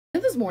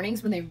those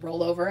mornings when they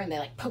roll over and they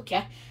like poke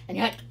you and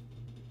you're like,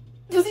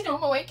 does he know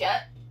I'm awake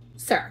yet?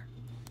 Sir,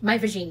 my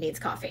vagine needs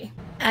coffee.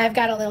 I've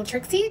got a little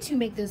tricksy to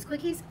make those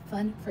quickies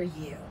fun for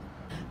you.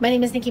 My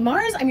name is Nikki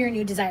Mars. I'm your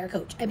new desire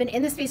coach. I've been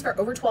in this space for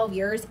over 12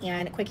 years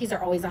and quickies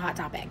are always a hot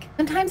topic.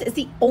 Sometimes it's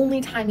the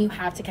only time you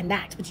have to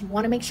connect, but you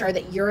want to make sure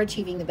that you're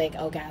achieving the big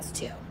orgasm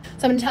too.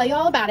 So I'm going to tell you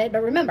all about it,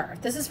 but remember,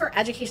 this is for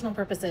educational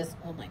purposes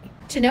only.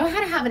 To know how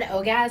to have an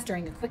orgasm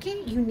during a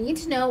quickie, you need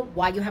to know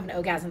why you have an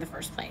orgasm in the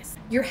first place.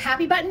 Your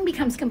happy button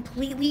becomes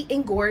completely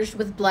engorged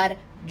with blood,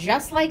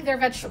 just like their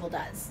vegetable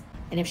does.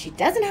 And if she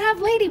doesn't have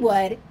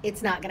ladywood,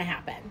 it's not going to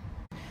happen.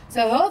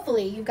 So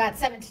hopefully you've got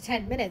 7 to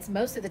 10 minutes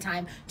most of the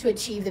time to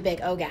achieve the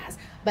big orgasm.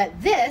 But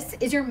this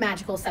is your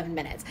magical 7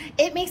 minutes.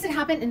 It makes it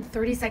happen in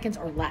 30 seconds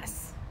or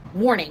less.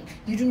 Warning,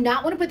 you do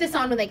not want to put this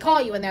on when they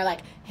call you and they're like,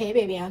 hey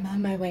baby, I'm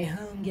on my way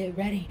home, get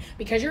ready.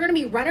 Because you're going to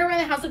be running around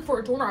the house looking for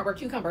a doorknob or a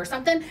cucumber or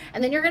something,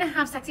 and then you're going to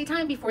have sexy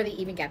time before they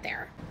even get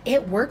there.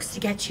 It works to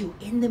get you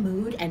in the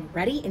mood and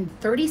ready in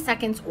 30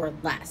 seconds or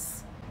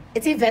less.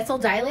 It's a vessel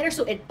dilator,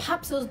 so it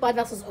pops those blood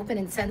vessels open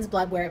and sends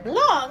blood where it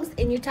belongs,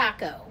 in your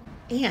taco.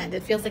 And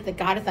it feels like the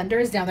God of Thunder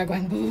is down there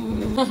going,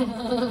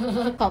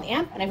 called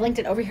AMP, and I've linked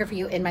it over here for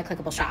you in my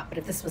clickable shop. But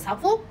if this was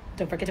helpful,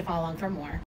 don't forget to follow along for more.